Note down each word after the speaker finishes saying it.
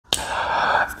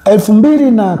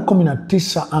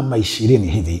2019 ama 20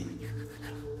 hivi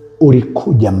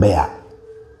ulikuja Mbeya.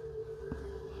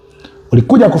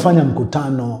 Ulikuja kufanya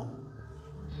mkutano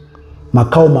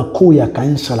makao makuu ya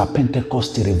kanisa la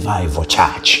Pentecost Revival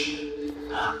Church,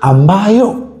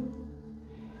 ambayo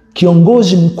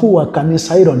kiongozi mkuu wa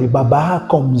kanisa hilo ni baba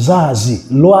yako mzazi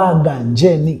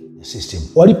Lwaganjeni system.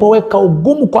 Walipoweka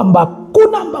ugumu kwamba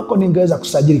hakuna ambako ningeweza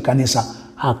kusajili kanisa,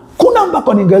 hakuna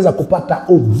ambako ningeweza kupata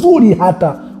uvuli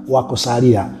hata wa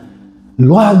kusalia,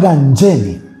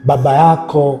 Lwaganjeni, baba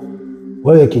yako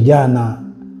wewe kijana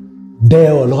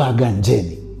Deo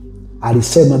Lwaganjeni,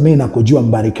 alisema mimi nakujua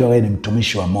Mbarikiwa, wewe ni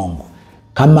mtumishi wa Mungu.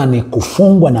 Kama ni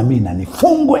kufungwa na mimi na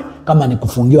nifungwe, kama ni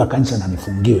kufungiwa kanisa na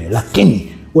nifungiwe,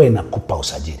 lakini wewe nakupa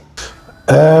usajili.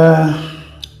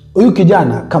 Huyu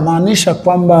kijana kamaanisha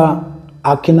kwamba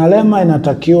akina Lema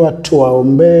inatakiwa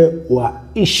tuwaombee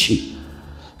waishi,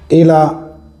 ila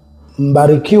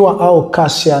Mbarikiwa au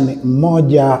Kasiani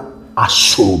mmoja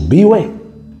asulubiwe.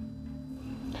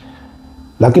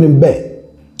 Lakini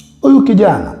huyu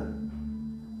kijana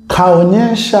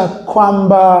kaonyesha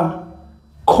kwamba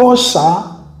kosa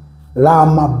la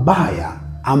mabaya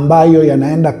ambayo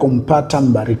yanaenda kumpata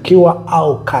Mbarikiwa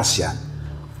au Kasiani,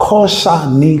 kosa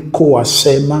ni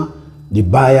kuwasema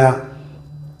vibaya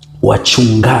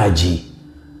wachungaji,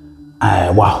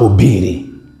 wahubiri.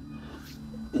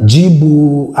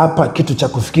 Jibu hapa, kitu cha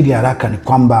kufikiri haraka ni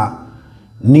kwamba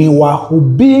ni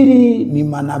wahubiri, ni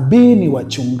manabii, ni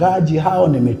wachungaji hao,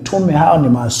 ni mitume hao, ni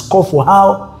maaskofu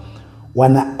hao,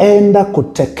 wanaenda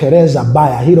kutekeleza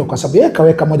baya hilo, kwa sababu yeye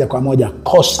kaweka moja kwa moja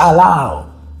kosa lao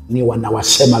ni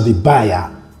wanawasema vibaya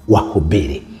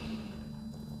wahubiri.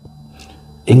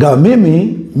 Ingawa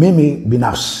mimi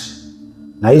binafsi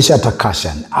na hisi hata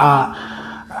Kasiani,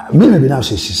 mimi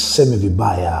binafsi sisemi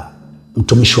vibaya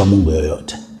mtumishi wa Mungu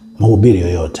yoyote, mhubiri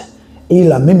yoyote,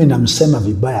 ila mimi namsema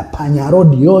vibaya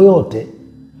panyarodi yoyote,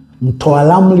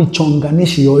 mtoalamli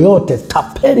chonganishi yoyote,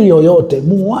 taperi yoyote,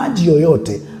 muuaji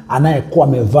yoyote anayekuwa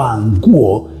amevaa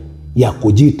nguo ya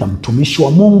kujiita mtumishi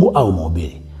wa Mungu au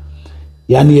mhubiri.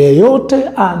 Yaani yeyote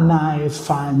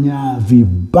anayefanya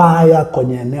vibaya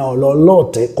kwenye eneo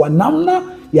lolote kwa namna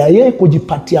ya yeye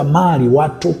kujipatia mali,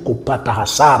 watu kupata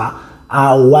hasara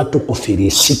au watu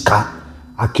kufirisika,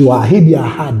 akiwaahidi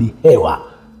ahadi hewa,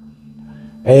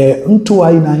 mtu wa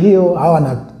aina hiyo au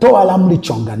anatoa lamli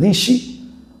chonganishi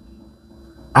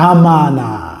ama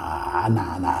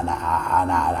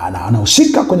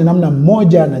anahusika kwenye namna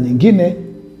moja na nyingine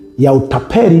ya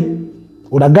utaperi,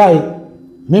 ulaghai,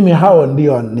 mimi hao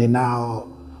ndio ninao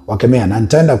wakemea, na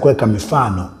nitaenda kuweka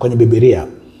mifano kwenye Biblia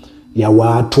ya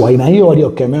watu wa aina hiyo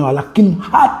waliokemewa. Lakini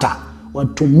hata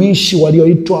watumishi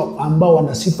walioitwa ambao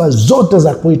wana sifa zote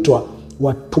za kuitwa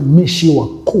watumishi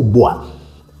wakubwa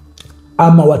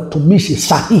ama watumishi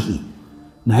sahihi,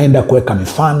 naenda kuweka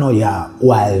mifano ya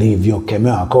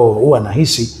walivyokemewa. Kwa hiyo huwa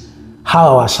nahisi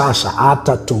hawa wa sasa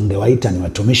hata tungewaita ni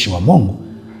watumishi wa Mungu,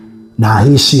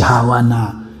 nahisi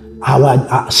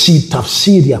si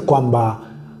tafsiri ya kwamba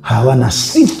hawana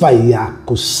sifa ya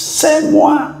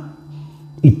kusemwa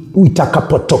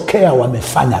itakapotokea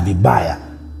wamefanya vibaya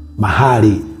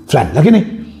mahali fulani. Lakini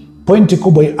pointi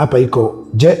kubwa hapa iko,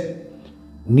 je,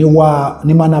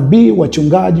 ni manabii,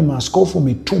 wachungaji, maaskofu,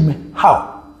 mitume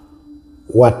hao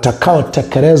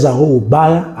watakaotekeleza huu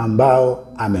ubaya ambao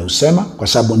ameusema? Kwa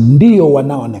sababu ndio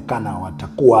wanaonekana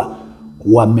watakuwa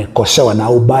wamekosewa, na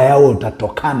ubaya huo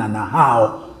utatokana na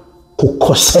hao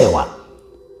kukosewa.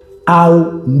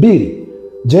 Au mbili,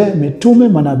 je, mitume,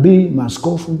 manabii,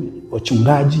 maaskofu,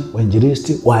 wachungaji,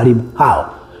 wainjilisti, walimu hao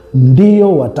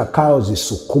ndio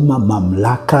watakaozisukuma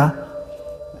mamlaka,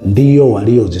 ndio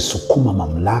waliozisukuma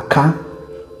mamlaka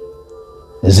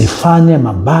zifanye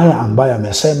mabaya ambayo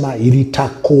amesema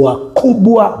ilitakuwa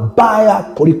kubwa, baya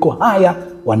kuliko haya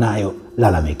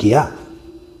wanayolalamikia?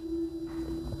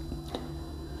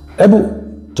 Hebu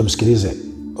tumsikilize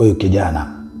huyu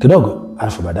kijana kidogo,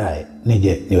 alafu baadaye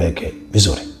nije niweke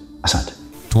vizuri. Asante.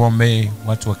 Tuombe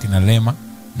watu wa kina Lema.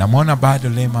 Namwona bado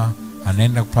Lema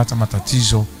anaenda kupata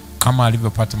matatizo kama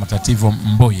alivyopata matatizo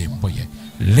Mboye.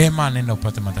 Lema anaenda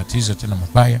kupata matatizo tena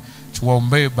mabaya.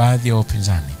 Tuwaombee baadhi ya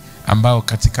wapinzani ambao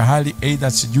katika hali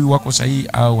either sijui wako sahihi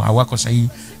au hawako sahihi,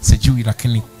 sijui,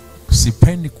 lakini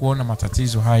sipendi kuona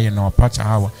matatizo haya yanawapata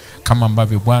hawa, kama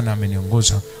ambavyo Bwana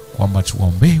ameniongoza kwamba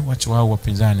tuwaombee watu hao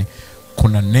wapinzani.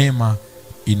 Kuna neema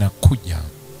inakuja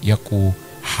ya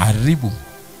kuharibu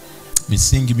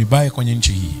misingi mibaya kwenye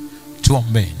nchi hii.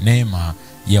 Tuombe neema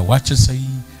ya watu sahihi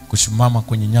kusimama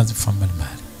kwenye nyadhifa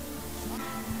mbalimbali.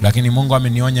 Lakini Mungu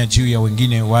amenionya juu ya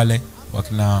wengine, wale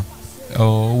wakina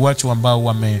watu ambao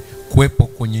wamekuepo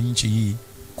kwenye nchi hii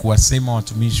kuwasema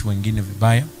watumishi wengine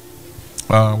vibaya,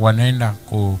 wanaenda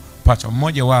kupata.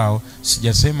 Mmoja wao,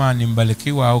 sijasema ni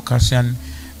Mbarikiwa au Kashan,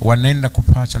 wanaenda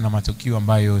kupata na matukio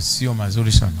ambayo sio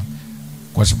mazuri sana,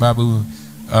 kwa sababu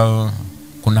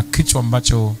kuna kitu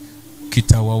ambacho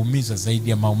kitawaumiza zaidi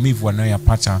ya maumivu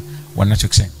wanayoyapata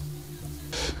wanachokisema.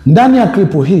 Ndani ya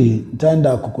klipu hii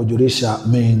nitaenda kukujulisha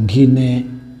mengine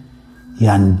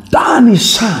ya ndani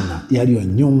sana yaliyo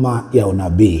nyuma ya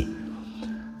unabii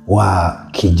wa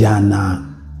kijana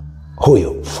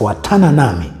huyo. Fuatana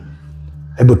nami.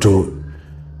 Hebu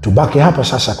tubaki hapa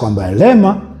sasa kwamba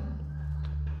Lema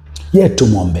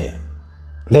tumwombee.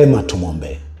 Lema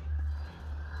tumwombee.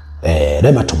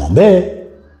 Lema tumwombee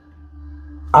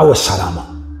awe salama.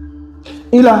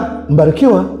 Ila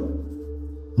Mbarikiwa,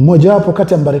 mmoja wapo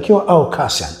kati ya Mbarikiwa au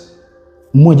Kashan,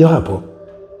 mmoja wapo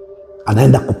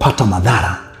anaenda kupata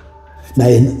madhara, na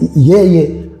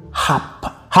yeye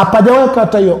hapajaweka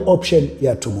hata hiyo option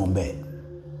ya tumwombee.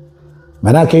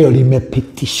 Maanake hiyo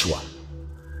limepitishwa.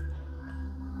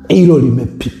 Hilo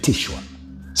limepitishwa.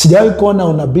 Sijawahi kuona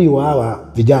unabii wa hawa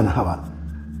vijana hawa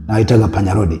na waitaga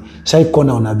panyarodi. Sijawahi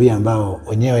kuona unabii ambao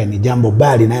wenyewe ni jambo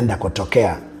bali naenda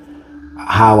kutokea,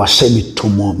 hawasemi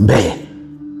tumwombee.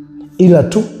 Ila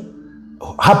tu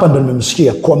hapa ndo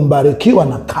nimemsikia kwa Mbarikiwa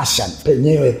na Kashan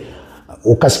penyewe.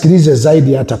 Ukasikilize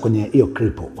zaidi hata kwenye hiyo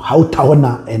klipu,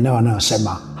 hautaona eneo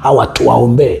anayosema hawa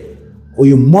tuwaombee.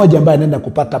 Huyu mmoja ambaye anaenda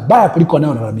kupata baya kuliko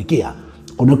anayolalamikia,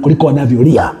 kuliko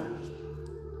wanavyolia.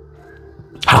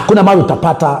 Hakuna mahali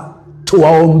utapata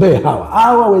tuwaombee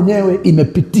hawa wenyewe,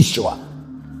 imepitishwa.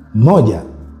 Mmoja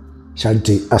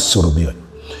sharti asurubiwe.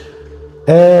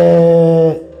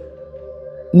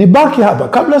 Nibaki hapa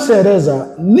kabla sieleza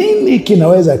nini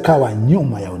kinaweza ikawa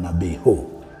nyuma ya unabii huu.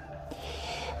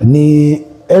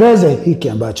 Nieleze hiki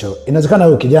ambacho inawezekana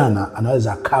huyo kijana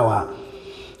anaweza akawa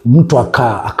mtu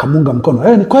akamunga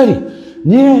mkono. Ni kweli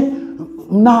nyie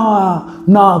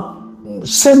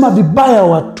mnasema vibaya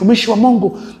watumishi wa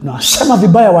Mungu, mnasema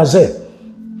vibaya wazee.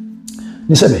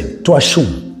 Niseme hivi,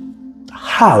 tuashumu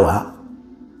hawa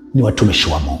ni watumishi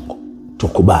wa Mungu.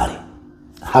 Tukubali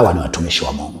hawa ni watumishi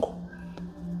wa Mungu.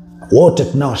 Wote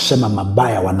tunaosema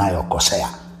mabaya wanayokosea,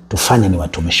 tufanye ni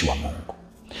watumishi wa Mungu.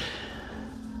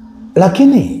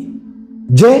 Lakini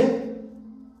je,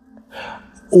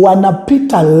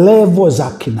 wanapita levo za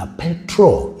kina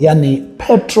Petro? Yani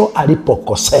Petro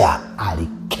alipokosea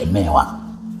alikemewa.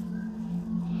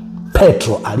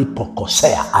 Petro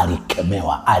alipokosea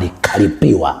alikemewa,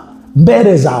 alikaripiwa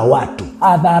mbele za watu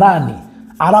hadharani,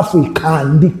 alafu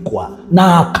ikaandikwa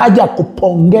na akaja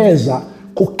kupongeza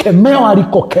kukemewa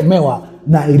alikokemewa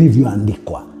na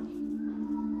ilivyoandikwa.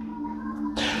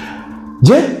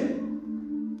 Je,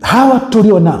 hawa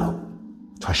tulio nao,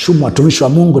 twashumu watumishi wa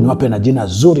Mungu, niwape na jina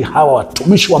zuri, hawa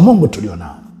watumishi wa Mungu tulio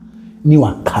nao ni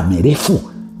wakamilifu?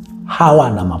 Hawa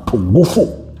na mapungufu?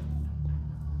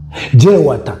 Je,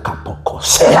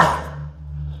 watakapokosea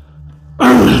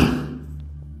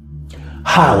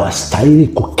hawastahili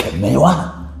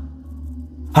kukemewa?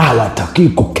 Hawataki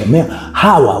kukemewa?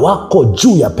 Hawa wako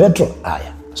juu ya Petro?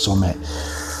 Haya, some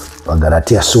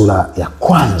Wagalatia sura ya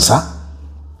 1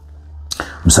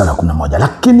 mstari wa 11.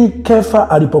 Lakini Kefa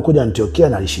alipokuja Antiokia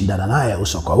na alishindana naye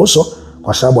uso kwa uso,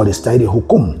 kwa sababu alistahili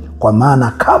hukumu, kwa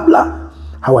maana kabla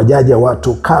hawajaja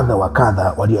watu kadha wa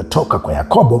kadha waliotoka kwa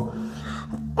Yakobo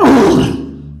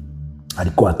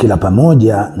alikuwa akila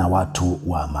pamoja na watu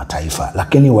wa mataifa.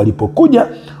 Lakini walipokuja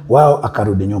wao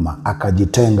akarudi nyuma,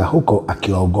 akajitenga huko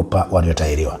akiwaogopa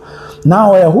waliotahiriwa.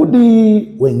 Nao Wayahudi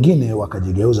wengine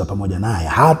wakajigeuza pamoja naye,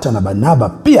 hata na Barnaba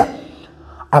pia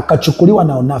akachukuliwa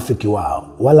na unafiki wao.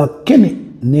 Walakini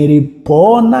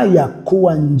nilipoona ya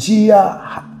kuwa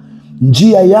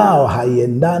njia yao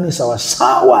haiendani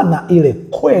sawasawa na ile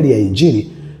kweli ya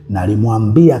Injili,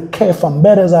 nalimwambia Kefa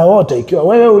mbele za wote, ikiwa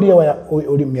wewe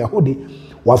uli Myahudi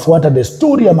wafuata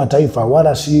desturi ya mataifa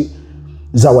wala si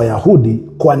za Wayahudi,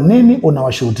 kwa nini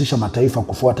unawashurutisha mataifa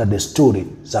kufuata desturi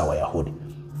za Wayahudi?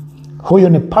 Huyu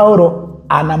ni Paulo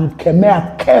anamkemea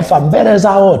Kefa mbele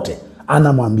za wote.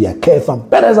 Anamwambia Kefa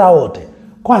mbele za wote,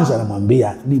 kwanza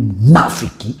anamwambia ni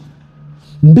mnafiki.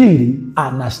 2,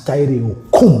 anastahili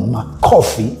hukumu,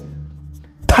 makofi.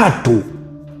 3,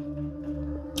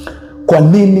 kwa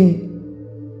nini?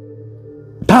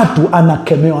 3,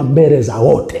 anakemewa mbele za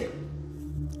wote,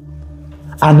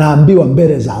 anaambiwa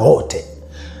mbele za wote.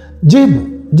 Jibu,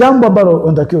 jambo ambalo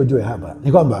unatakiwa ujue hapa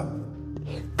ni kwamba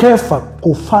Kefa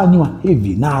kufanywa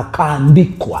hivi na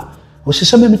akaandikwa.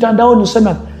 Usiseme mitandaoni,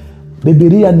 useme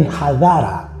Biblia ni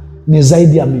hadhara, ni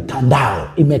zaidi ya mitandao,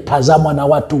 imetazamwa na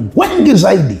watu wengi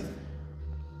zaidi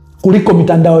kuliko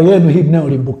mitandao yenu hii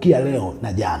mnayolimbukia leo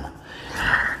na jana.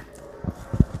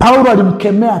 Paulo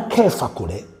alimkemea Kefa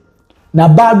kule, na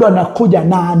bado anakuja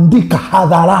naandika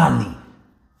hadharani,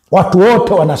 watu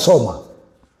wote wanasoma.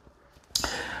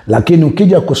 Lakini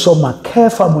ukija kusoma,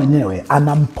 Kefa mwenyewe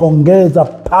anampongeza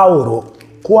Paulo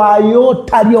kwa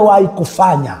yote aliyowahi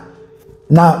kufanya,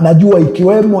 na najua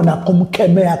ikiwemo na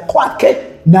kumkemea kwake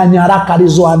na nyaraka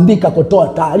alizoandika kutoa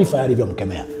taarifa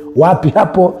alivyomkemea. Wapi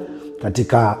hapo?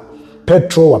 Katika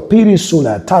Petro wa pili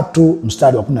sura ya 3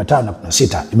 mstari wa 15 na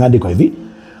 16 imeandikwa hivi: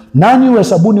 nanyi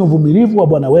uhesabuni uvumilivu wa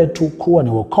Bwana wetu kuwa ni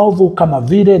wokovu, kama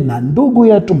vile na ndugu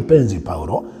yetu mpenzi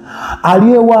Paulo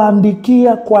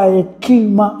aliyewaandikia kwa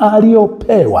hekima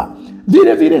aliyopewa,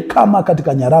 vile vile kama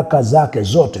katika nyaraka zake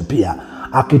zote pia,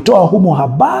 akitoa humo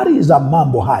habari za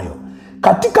mambo hayo.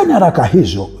 Katika nyaraka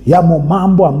hizo yamo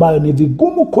mambo ambayo ni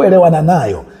vigumu kuelewana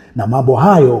nayo, na mambo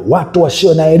hayo watu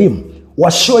wasio na elimu,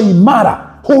 wasio imara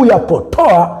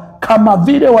huyapotoa, kama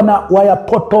vile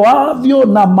wayapotoavyo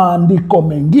na maandiko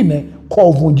mengine kwa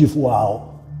uvunjifu wao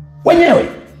wenyewe.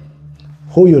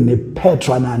 Huyu ni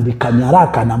Petro anaandika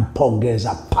nyaraka,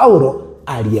 anampongeza Paulo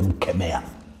aliyemkemea.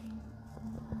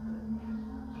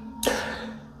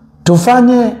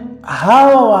 Tufanye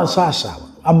hawa wa sasa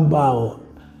ambao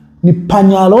ni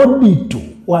panyarodi tu,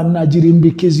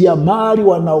 wanajirimbikizia mali,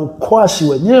 wanaukwasi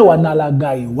wenyewe,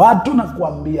 wanalagai watu na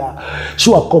kuambia si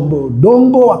wakombe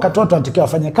udongo, wakati watu wanatakiwa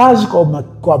wafanye kazi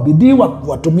kwa bidii,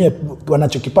 watumie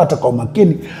wanachokipata kwa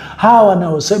umakini. Hawa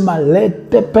wanaosema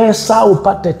lete pesa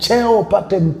upate cheo,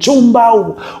 upate mchumba,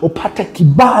 upate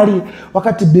kibali,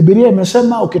 wakati Biblia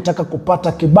imesema ukitaka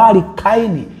kupata kibali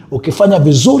kaini, ukifanya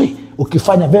vizuri,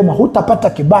 ukifanya vema hutapata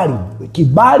kibali.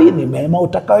 Kibali ni mema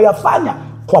utakayoyafanya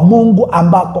kwa Mungu,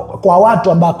 ambako kwa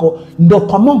watu ambako ndo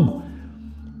kwa Mungu.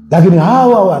 Lakini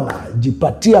hawa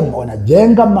wanajipatia,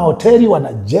 wanajenga mahoteli,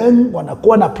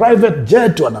 wanakuwa na private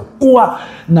jet, wanakuwa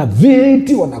na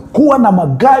V8, wanakuwa na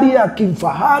magari ya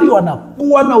kifahari,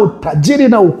 wanakuwa na utajiri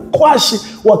na ukwashi,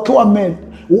 wakiwa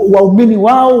waumini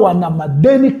wao wana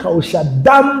madeni kausha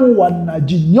damu,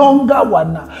 wanajinyonga,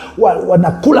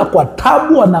 wanakula kwa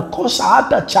tabu, wanakosa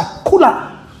hata chakula.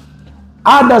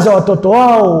 Ada za watoto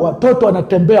wao, watoto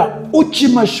wanatembea uchi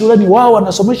mashuleni, wao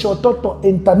wanasomesha watoto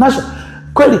international.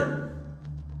 Kweli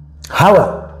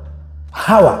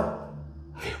hawa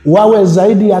wawe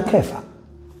zaidi ya Kefa,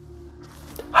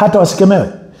 hata wasikemewe.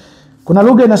 Kuna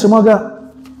lugha inasemwaga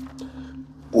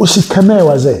usikemee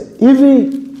wazee.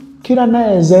 Hivi kila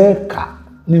nayezeeka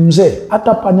ni mzee?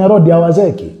 Hata panyarodi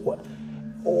hawazeki.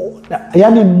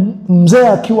 Yaani mzee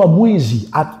akiwa mwizi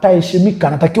ataheshimika,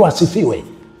 anatakiwa asifiwe.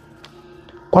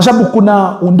 Kwa sababu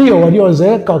kuna ndio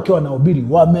waliozeeka wakiwa wanahubiri,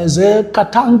 wamezeeka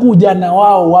tangu ujana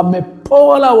wao,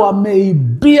 wamepola,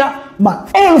 wameibia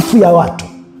maelfu ya watu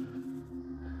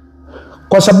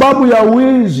kwa sababu ya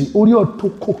wizi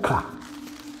uliotukuka.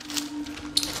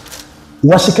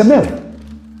 Wasikemewe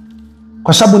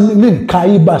kwa sababu nini?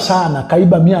 Kaiba sana,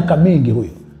 kaiba miaka mingi huyo.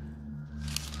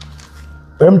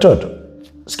 Wewe mtoto,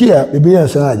 sikia Biblia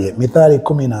inasemaje? Mithali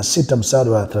 16 mstari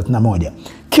wa 31.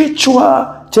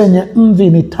 Kichwa chenye mvi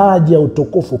ni taji ya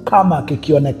utukufu, kama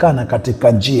kikionekana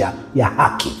katika njia ya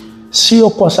haki. Sio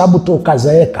kwa sababu tu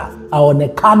kazeeka,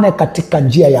 aonekane katika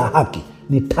njia ya haki,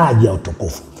 ni taji ya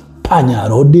utukufu.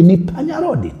 Panyarodi ni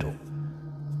panyarodi tu.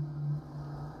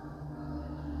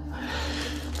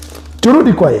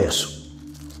 Turudi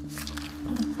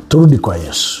kwa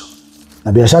Yesu.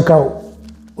 Na bila shaka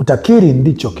utakiri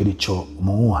ndicho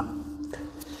kilichomuua.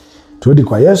 Turudi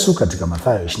kwa Yesu katika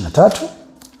Mathayo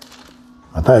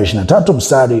 23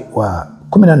 mstari wa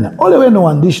 14. Ole wenu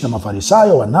waandishi na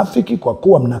Mafarisayo wanafiki, kwa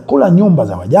kuwa mnakula nyumba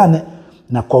za wajane,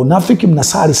 na kwa unafiki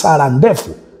mnasali sala ndefu,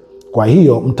 kwa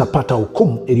hiyo mtapata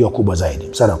hukumu iliyo kubwa zaidi.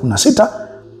 Mstari wa 16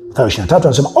 Mathayo 23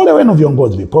 anasema, ole wenu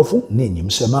viongozi vipofu, ninyi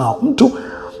msemao mtu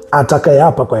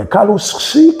atakayeapa kwa hekalu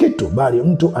si kitu, bali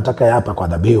mtu atakayeapa kwa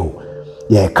dhabihu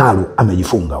ya hekalu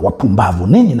amejifunga. Wapumbavu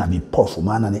ninyi na vipofu!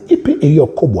 Maana ni ipi iliyo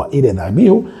kubwa, ile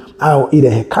dhabihu au ile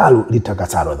hekalu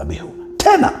litakasalo dhabihu?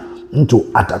 Tena mtu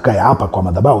atakayeapa kwa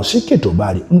madhabahu si kitu,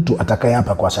 bali mtu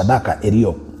atakayeapa kwa sadaka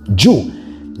iliyo juu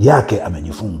yake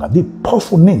amejifunga.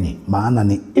 Vipofu ninyi! Maana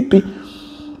ni ipi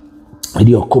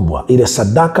iliyo kubwa, ile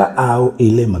sadaka au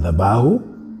ile madhabahu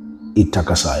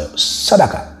itakasayo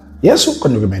sadaka? Yesu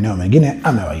kwenye maeneo mengine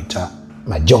amewaita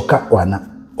majoka wana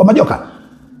wa majoka,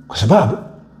 kwa sababu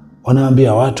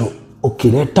wanaambia watu,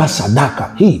 ukileta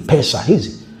sadaka hii, pesa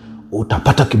hizi,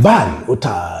 utapata kibali,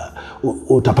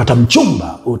 utapata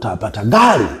mchumba, utapata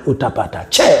gari, utapata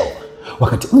cheo,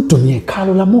 wakati mtu ni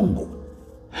hekalu la Mungu.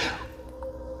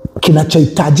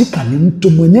 Kinachohitajika ni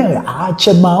mtu mwenyewe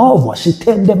aache maovu,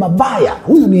 asitende mabaya.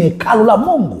 Huyu ni hekalu la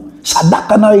Mungu.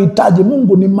 Sadaka anayohitaji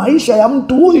Mungu ni maisha ya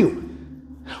mtu huyu.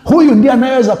 Huyu ndiye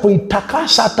anayeweza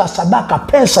kuitakasa hata sadaka,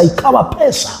 pesa ikawa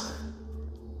pesa.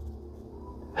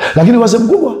 Lakini kwa sehemu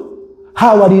kubwa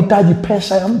hawa walihitaji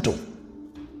pesa ya mtu.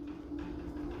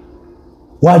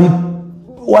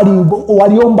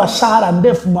 Waliomba sala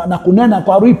ndefu na kunena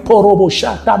kwa riporobo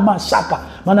shata masaka.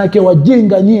 Maana yake,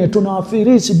 wajinga nyie,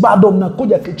 tunawafirisi bado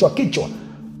mnakuja kichwa kichwa.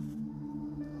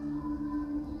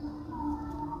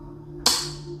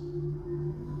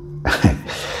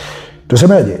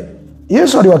 Tusemeje?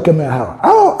 Yesu aliwakemea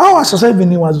hawa sasa hivi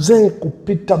ni wazee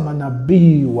kupita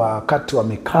manabii wakati wa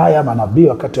Mikaya, manabii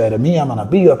wakati wa Yeremia,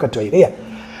 manabii wakati wa Irea,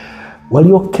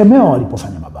 waliokemewa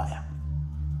walipofanya mabaya.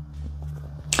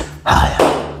 Haya,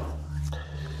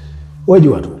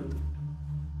 wejua tu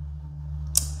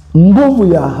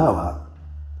nguvu ya hawa,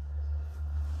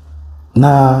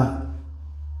 na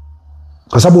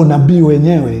kwa sababu unabii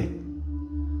wenyewe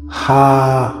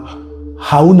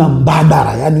hauna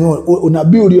mbadala, yani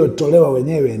unabii uliotolewa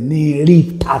wenyewe ni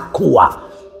litakuwa.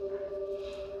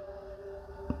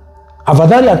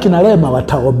 Afadhali akina Lema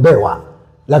wataombewa,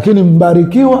 lakini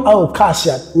Mbarikiwa au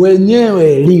Kasia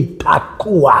wenyewe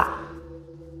litakuwa.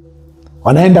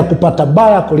 Wanaenda kupata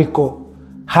baya kuliko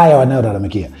haya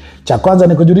wanayolalamikia. Cha kwanza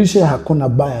ni kujulisha, hakuna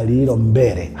baya lililo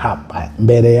mbele hapa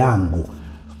mbele yangu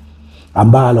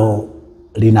ambalo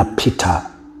linapita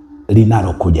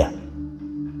linalokuja.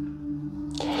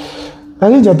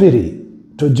 Lakini cha pili,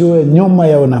 tujue nyuma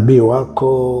ya unabii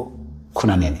wako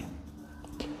kuna nini.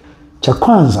 Cha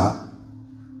kwanza,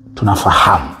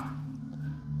 tunafahamu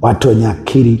watu wenye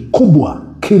akili kubwa,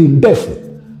 akili ndefu,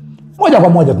 moja kwa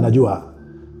moja tunajua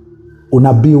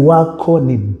unabii wako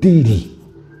ni dili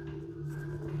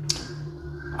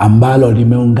ambalo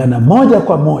limeungana moja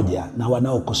kwa moja na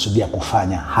wanaokusudia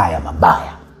kufanya haya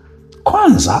mabaya.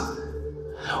 Kwanza,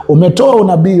 umetoa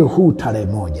unabii huu tarehe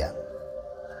 1.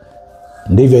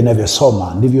 Ndivyo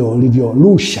inavyosoma, ndivyo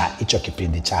ulivyorusha hicho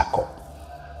kipindi chako.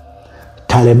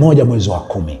 Tarehe 1 mwezi wa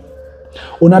 10.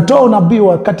 Unatoa unabii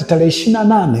wakati tarehe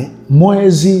 28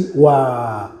 mwezi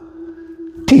wa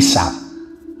 9.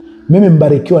 Mimi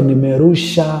Mbarikiwa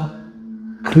nimerusha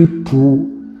klipu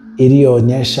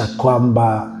iliyoonyesha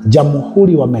kwamba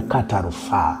jamhuri wamekata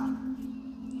rufaa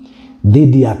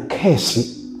dhidi ya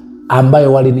kesi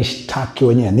ambayo walinishtaki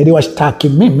wenyewe.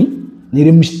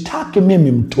 Nilimshtaki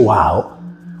mimi mtu wao,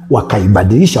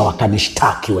 wakaibadilisha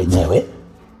wakanishtaki wenyewe.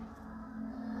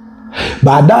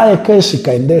 Baadaye kesi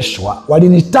ikaendeshwa,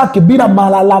 walinishtaki bila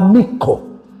malalamiko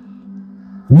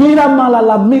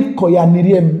ya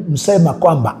niliyemsema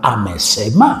kwamba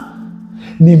amesema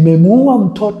nimemuua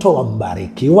mtoto wa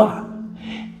Mbarikiwa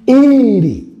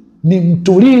ili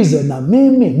nimtulize na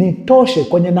mimi nitoshe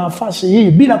kwenye nafasi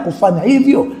hii. Bila kufanya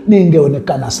hivyo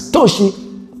ningeonekana sitoshi.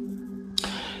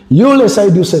 Yule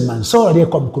Said Hussein Mansour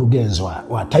aliyekuwa mkurugenzi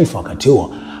wa taifa wakati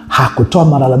huo hakutoa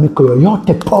malalamiko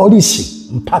yoyote polisi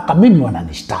mpaka mimi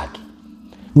wananishtaki.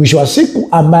 Mwisho wa siku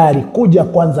ambaye alikuja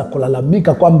kwanza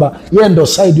kulalamika kwamba yeye ndo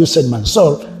Said Hussein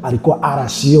Mansour alikuwa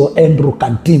RCO Andrew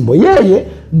Kantimbo. Yeye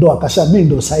ndo akasema mimi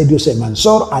ndo Said Hussein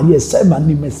Mansour aliyesema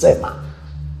nimesema,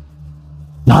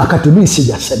 na wakati mimi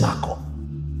sijasemako.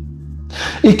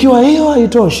 Ikiwa hiyo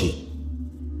haitoshi,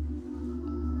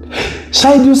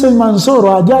 Said Hussein Mansour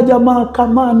hajaja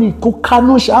mahakamani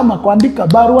kukanusha ama kuandika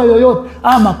barua yoyote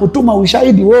ama kutuma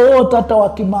ushahidi wowote hata wa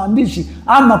kimaandishi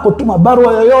ama kutuma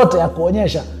barua yoyote ya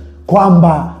kuonyesha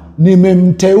kwamba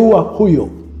nimemteua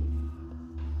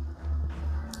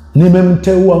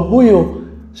huyo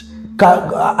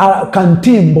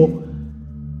Kantimbo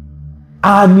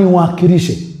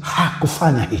aniwakilishe.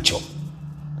 Hakufanya hicho.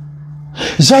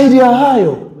 Zaidi ya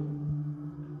hayo,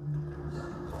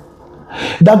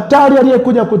 daktari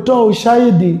aliyekuja kutoa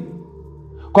ushahidi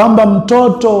kwamba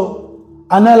mtoto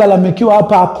anayelalamikiwa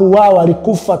hapa hakuuawa,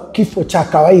 alikufa kifo cha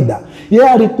kawaida, yeye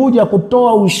alikuja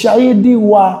kutoa ushahidi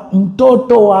wa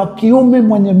mtoto wa kiume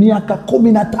mwenye miaka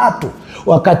 13,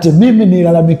 wakati mimi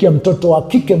nilalamikia mtoto wa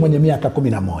kike mwenye miaka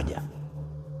 11.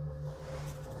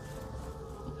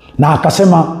 Na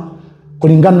akasema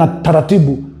kulingana na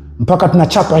taratibu mpaka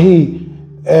tunachapa hii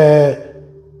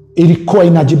ilikuwa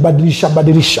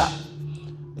inajibadilisha.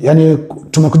 Yani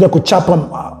tumekuja kuchapa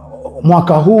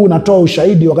mwaka huu natoa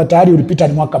ushahidi, wakati tayari ulipita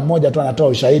ni mwaka mmoja tu anatoa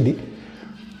ushahidi.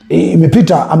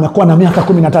 Imepita amekuwa na miaka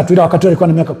 13, ila wakati alikuwa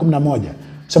na miaka 11.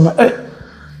 Sema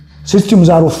system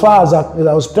za rufaa za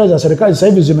hospitali za serikali sasa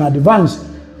hivi zimeadvance,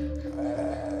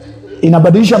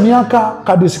 inabadilisha miaka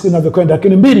kadri siku inavyokwenda,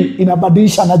 lakini mbili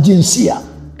inabadilisha na jinsia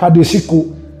kadri siku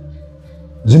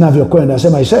zinavyokwenda.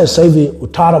 Sema sasa hivi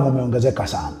utaalamu umeongezeka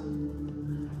sana.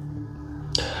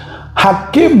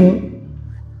 Hakimu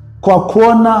kwa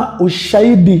kuona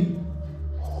ushahidi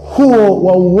huo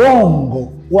wa uongo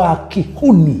wa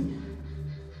kihuni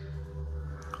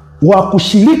wa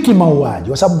kushiriki mauaji,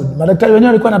 kwa sababu madaktari wenyewe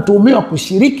walikuwa wanatuhumiwa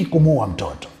kushiriki kumuua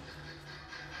mtoto,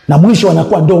 na mwisho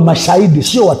wanakuwa ndio mashahidi,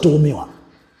 sio watuhumiwa.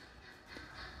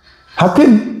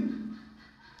 Hakimu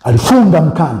alifunga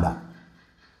mkanda,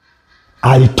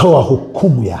 alitoa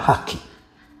hukumu ya haki.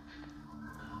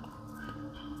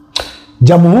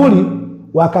 Jamhuri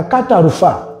wakakata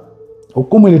rufaa.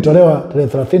 Hukumu ilitolewa tarehe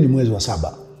 30 mwezi wa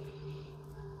 7.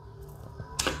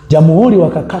 Jamhuri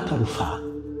wakakata rufaa,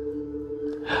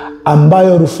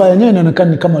 ambayo rufaa yenyewe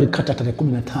inaonekana ni kama walikata tarehe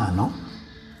 15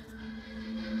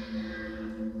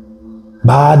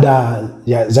 baada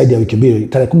ya zaidi ya wiki mbili,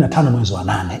 tarehe 15 mwezi wa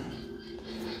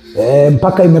 8.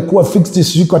 Mpaka imekuwa fixed,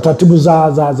 sijui kwa taratibu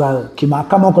za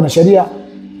kimahakama huko na sheria.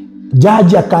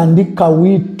 Jaji akaandika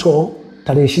wito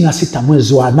tarehe 26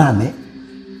 mwezi wa 8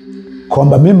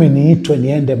 kwamba mimi niitwe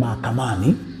niende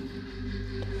mahakamani.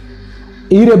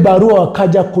 Ile barua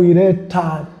wakaja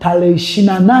kuileta tarehe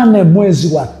 28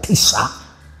 mwezi wa 9,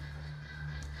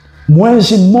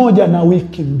 mwezi mmoja na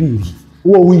wiki mbili.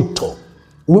 Huo wito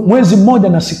mwezi mmoja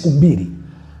na siku 2.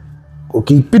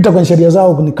 Ukipita kwenye sheria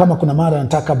zao ni kama kuna mara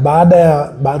nataka baada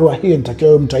ya barua hiyo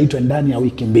nitakiwa mtu aitwe ndani ya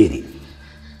wiki 2,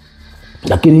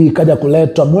 lakini ikaja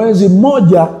kuletwa mwezi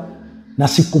mmoja na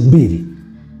siku 2,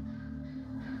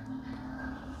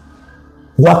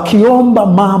 wakiomba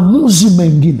maamuzi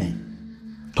mengine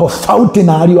tofauti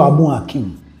na aliyoamua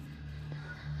hakimu.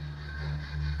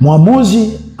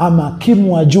 Mwamuzi ama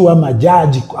hakimu wa juu ama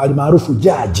jaji alimaarufu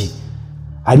jaji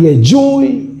aliye juu,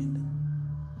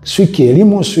 sui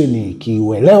kielimu, sui ni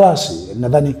kiuelewa,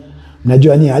 nadhani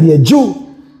mnajua nyie, aliye juu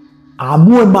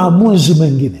amue maamuzi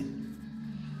mengine.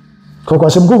 Kwa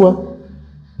sehemu kubwa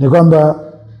ni kwamba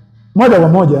moja kwa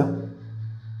moja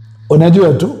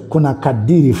unajua tu kuna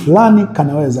kadiri fulani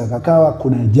kanaweza kakawa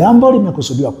kuna jambo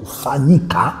limekusudiwa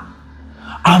kufanyika,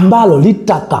 ambalo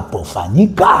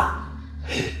litakapofanyika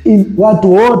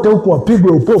watu wote huku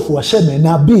wapigwe upofu waseme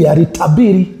nabii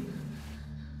alitabiri.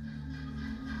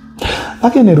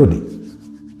 Lakini nirudi,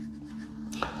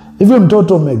 hivyo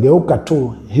mtoto umegeuka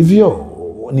tu hivyo,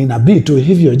 ni nabii tu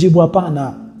hivyo? Jibu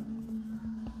hapana.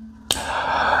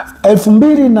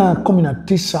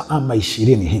 2019 ama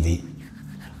 20 hivi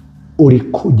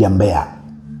ulikuja Mbeya,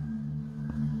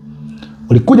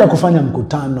 ulikuja kufanya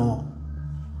mkutano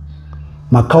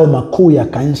makao makuu ya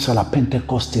kanisa la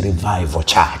Pentecost Revival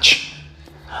Church,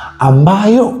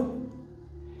 ambayo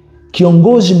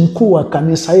kiongozi mkuu wa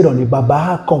kanisa hilo ni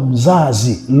baba yako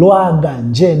mzazi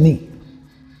Lwaganjeni.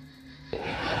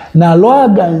 Na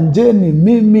Lwaganjeni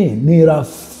mimi ni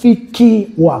rafiki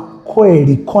wa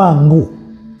kweli kwangu.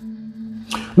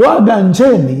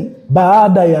 Lwaganjeni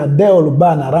baada ya Deo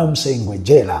Lubara na Ramsey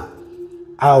Ngwejera,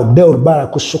 au Deo Lubara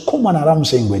kusukuma na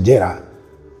Ramsey Ngwejera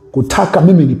kutaka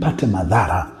mimi nipate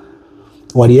madhara,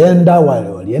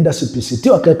 walienda CPCT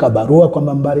wakaweka barua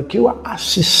kwamba Mbarikiwa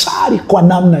asisali kwa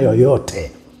namna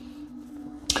yoyote.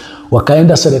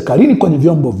 Wakaenda serikalini kwenye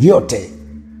vyombo vyote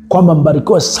kwamba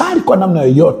Mbarikiwa sali kwa namna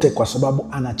yoyote, kwa sababu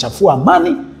anachafua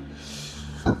amani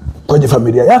kwenye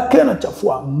familia yake,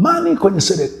 anachafua amani kwenye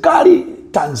serikali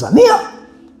Tanzania.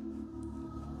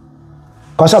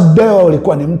 Kwa sababu Deo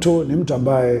alikuwa ni mtu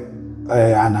ambaye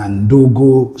ana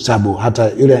ndugu, sababu hata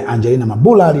yule Angelina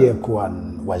Mabula aliyekuwa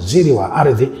waziri wa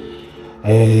ardhi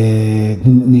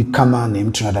ni kama ni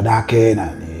mtu na dadake, na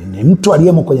ni mtu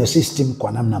aliyemo kwenye system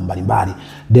kwa namna mbalimbali.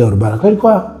 Deo Lubara kwa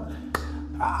ilikuwa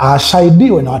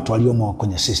asaidiwe na watu waliomo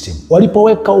kwenye system.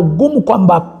 Walipoweka ugumu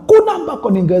kwamba hakuna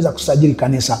ambako ningeweza kusajili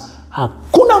kanisa,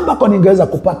 hakuna ambako ningeweza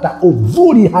kupata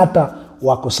uvuli hata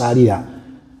wa kusalia,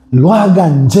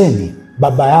 Lwaganjeni,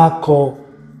 baba yako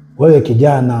wewe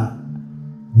kijana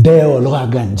Deo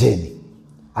Lwaganjeni,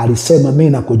 alisema mimi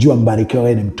nakujua Mbarikiwa,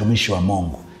 wewe ni mtumishi wa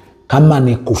Mungu. Kama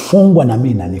ni kufungwa na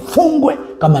mimi na nifungwe,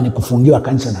 kama ni kufungiwa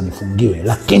kanisa na nifungiwe,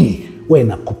 lakini wewe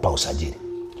nakupa usajili.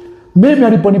 Mimi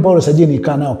aliponipa usajili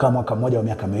nikaa nao kama mwaka mmoja au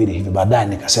miaka 2 hivi. Baadaye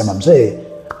nikasema mzee,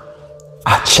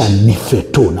 acha nife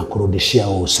tu na kurudishia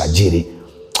huo usajili.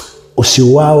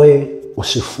 Usiuawe,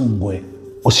 usifungwe,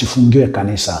 usifungiwe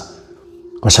kanisa,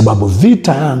 kwa sababu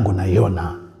vita yangu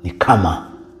naiona ni kama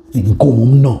ni ngumu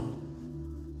mno.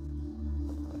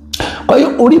 Kwa hiyo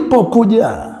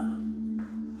ulipokuja,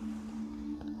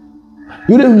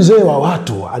 yule mzee wa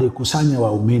watu alikusanya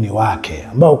waumini wake,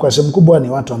 ambao kwa sehemu kubwa ni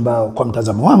watu ambao kwa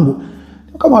mtazamo wangu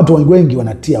kama watu wengi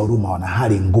wanatia huruma, wana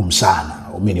hali ngumu sana.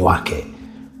 Waumini wake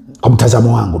kwa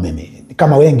mtazamo wangu mimi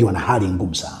kama wengi wana hali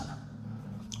ngumu sana.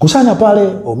 Kusanya pale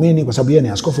waumini, kwa sababu yeye ni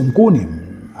askofu mkuu, ni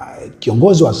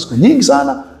kiongozi wa siku nyingi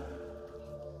sana.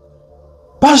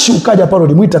 Basi ukaja pale,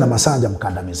 ulimuita na Masanja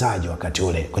mkandamizaji wakati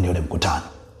ule kwenye ule mkutano.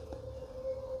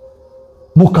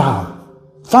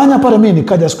 mkafanya pale. Mimi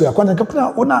nikaja siku ya kwanza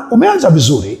nikakuta umeanza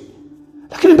vizuri,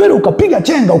 lakini mbele ukapiga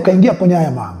chenga ukaingia kwenye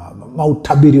haya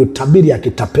utabiri ya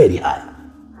kitapeli haya.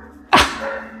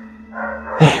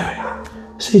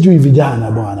 Sijui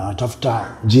vijana bwana watafuta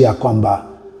njia kwamba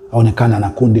aonekana na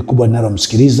kundi kubwa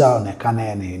linalomsikiliza,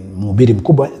 aonekane ni mhubiri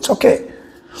mkubwa. It's okay.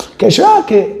 Kesho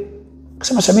yake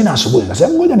kasema semina asubuhi,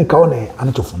 nikasema ngoja nikaone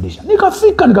anachofundisha.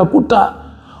 Nikafika nikakuta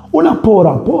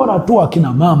unapora tu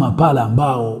akina mama pale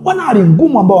ambao wana hali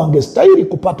ngumu, ambao wangestahili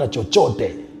kupata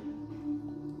chochote.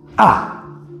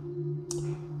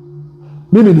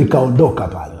 Mimi nikaondoka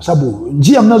pale, kwa sababu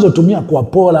njia mnazotumia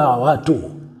kuwapora watu,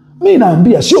 mimi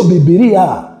naambia sio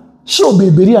Biblia. Sio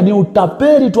Biblia, ni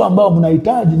utapeli tu ambao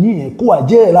mnahitaji nyie kuwa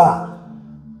jela.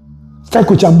 Sitaki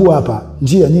kuchambua hapa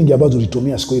njia nyingi ambazo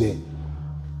ulitumia siku ile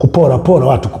kupora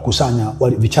watu, kukusanya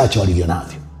vichache walivyo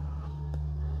navyo.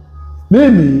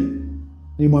 Mimi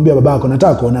nilimwambia babako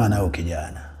nataka kuonana nao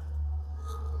kijana.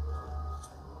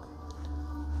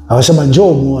 Akasema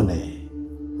njoo muone.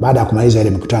 Baada ya kumaliza ile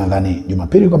mkutano, ndani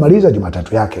Jumapili kumaliza,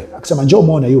 Jumatatu yake akasema njoo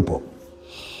muone yupo.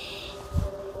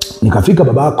 Nikafika,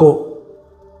 babako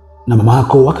na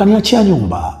mamako wakaniachia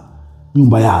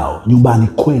nyumba yao, nyumbani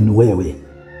kwenu wewe.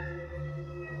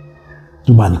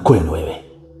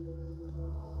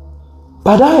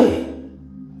 Baadaye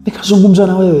nikazungumza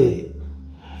na wewe,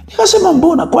 nikasema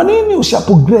mbona, kwa nini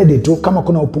usi-upgrade tu? Kama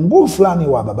kuna upungufu fulani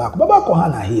wa babako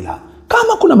hana hila.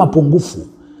 Kama kuna mapungufu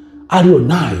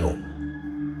alionayo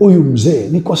huyu mzee,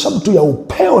 ni kwa sababu tu ya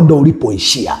upeo ndo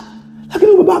ulipoishia,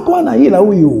 lakini babako hana hila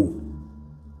huyu.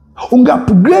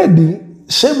 Unga-upgrade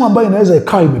sehemu ambayo inaweza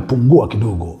ikawa imepungua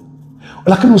kidogo,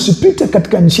 lakini usipite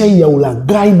katika njia hii ya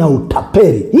ulaghai na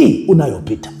utapeli hii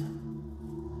unayopita.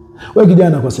 Wewe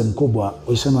kijana, kwa sehemu kubwa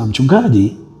usema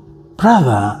mchungaji,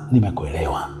 brother,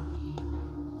 nimekuelewa.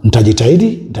 Nitajitahidi,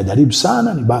 nitajaribu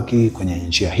sana nibaki kwenye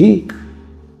njia hii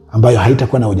ambayo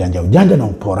haitakuwa na ujanja na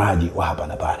uporaji wa hapa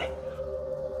na pale.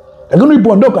 Lakini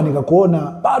nilipoondoka nikakuona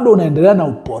bado unaendelea na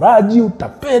uporaji,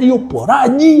 utapeli,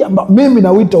 uporaji ambao mimi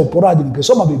nauita uporaji.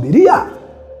 Nikisoma Biblia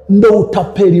ndo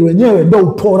utapeli wenyewe, ndo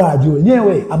uporaji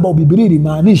wenyewe ambao Biblia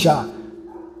ilimaanisha.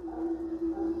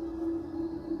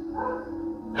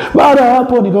 Baada ya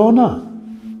hapo nikaona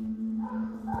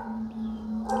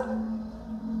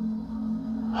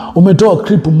umetoa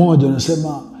clip moja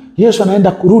unasema Yesu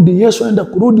anaenda kurudi,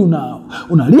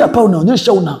 unalia pa,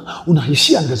 unaonyesha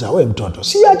unahisia. Nikasema wewe mtoto,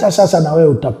 si hata sasa na wewe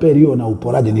utapeli hiyo na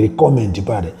uporaji. Nilikomenti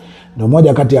pale, ndio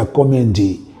moja kati ya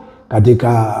komenti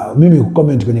katika mimi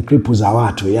kukomenti kwenye klipu za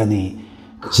watu, yani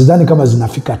sidhani kama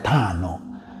zinafika 5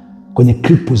 kwenye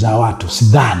klipu za watu,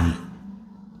 sidhani.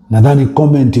 Nadhani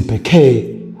komenti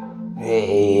pekee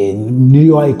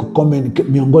niliyowahi kukomenti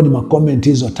miongoni mwa komenti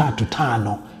hizo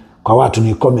 3-5 kwa watu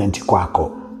ni komenti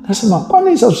kwako. Nasema kwa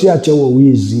nini sasa usiache huo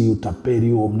wizi,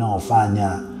 utapeli huo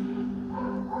mnaofanya?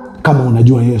 Kama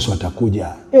unajua Yesu atakuja.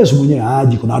 Yesu mwenyewe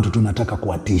haji, kuna watu tunataka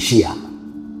kuwatishia.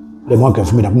 Ile mwaka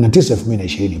 2019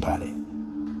 2020 pale,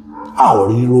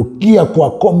 nilirukia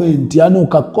kwa comment, yani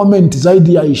ukakomenti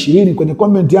zaidi ya 20 kwenye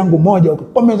comment yangu moja,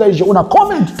 ukakomenti zaidi, una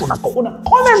comment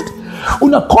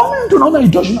unaona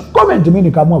itoshi, una comment. Mimi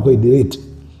nikaamua kuidelete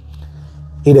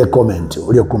ile comment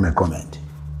uliokuwa comment.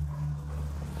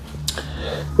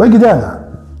 Wewe kijana,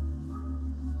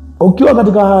 ukiwa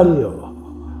katika hali hiyo,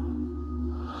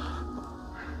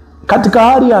 katika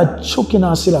hali ya chuki na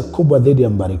hasira kubwa dhidi ya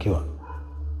Mbarikiwa,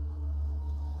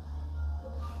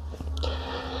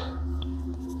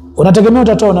 unategemea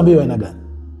utatoa unabii wa aina gani?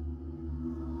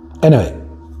 Anyway,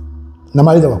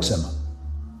 namaliza kwa kusema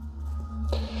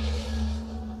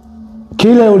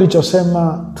kile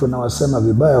ulichosema tunawasema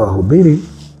vibaya wahubiri,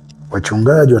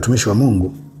 wachungaji, watumishi wa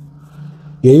Mungu.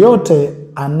 Yeyote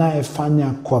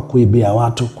anayefanya kwa kuibia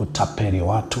watu, kutapeli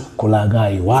watu,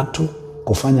 kulaghai watu,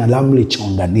 kufanya ramli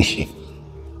chonganishi,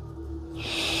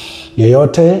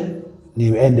 yeyote,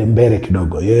 niende mbele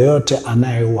kidogo, yeyote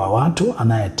anayeua watu,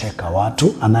 anayeteka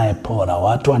watu, anayepora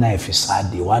watu,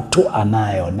 anayefisadi watu,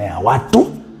 anayeonea watu,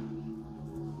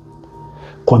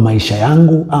 kwa maisha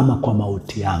yangu ama kwa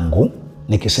mauti yangu,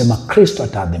 nikisema Kristo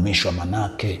ataadhimishwa,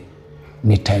 manake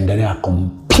nitaendelea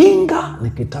kumpinga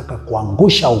nikitaka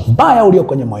kuangusha ubaya ulio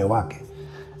kwenye moyo wake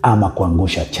ama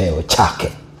kuangusha cheo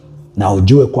chake. Na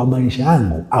ujue kwa maisha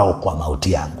yangu au kwa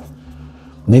mauti yangu,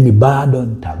 mimi bado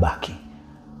nitabaki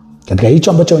katika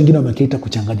hicho ambacho wengine wamekiita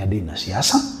kuchanganya dini na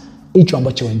siasa, hicho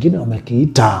ambacho wengine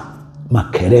wamekiita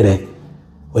makelele,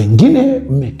 wengine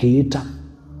wamekiita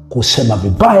kusema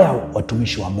vibaya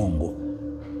watumishi wa Mungu.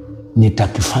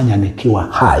 Nitakifanya nikiwa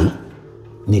hai,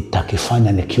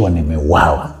 nitakifanya nikiwa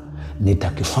nimeuawa,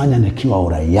 nitakifanya nikiwa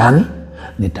uraiani,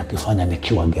 nitakifanya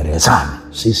nikiwa gerezani.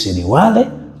 Sisi ni wale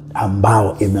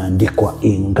ambao imeandikwa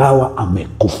ingawa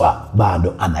amekufa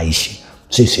bado anaishi.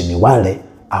 Sisi ni wale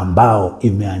ambao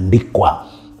imeandikwa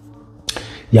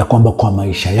ya kwamba kwa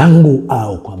maisha yangu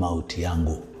au kwa mauti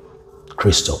yangu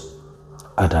Kristo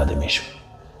ataadhimishwa.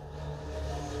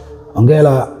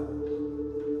 Hongera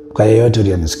kwa yeyote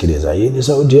aliyenisikiliza. Hii ni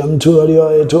sauti ya mtu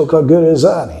aliyetoka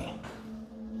gerezani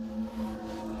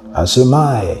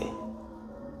asemaye,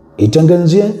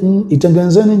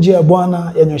 itengenzeni njia ya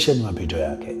Bwana, yanyosheni mapito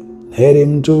yake. Heri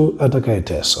mtu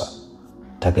atakayeteswa,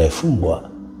 atakayefungwa,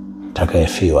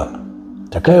 atakayefiwa,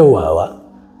 atakayeuawa,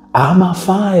 ama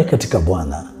afaye katika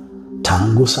Bwana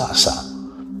tangu sasa,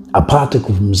 apate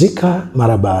kupumzika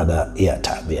mara baada ya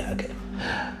taabu yake.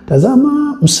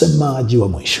 Tazama, msemaji wa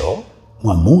mwisho,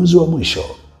 mwamuzi wa mwisho,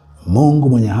 Mungu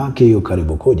mwenye haki yu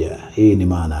karibu kuja. Hii ni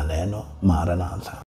maana ya neno Maranatha.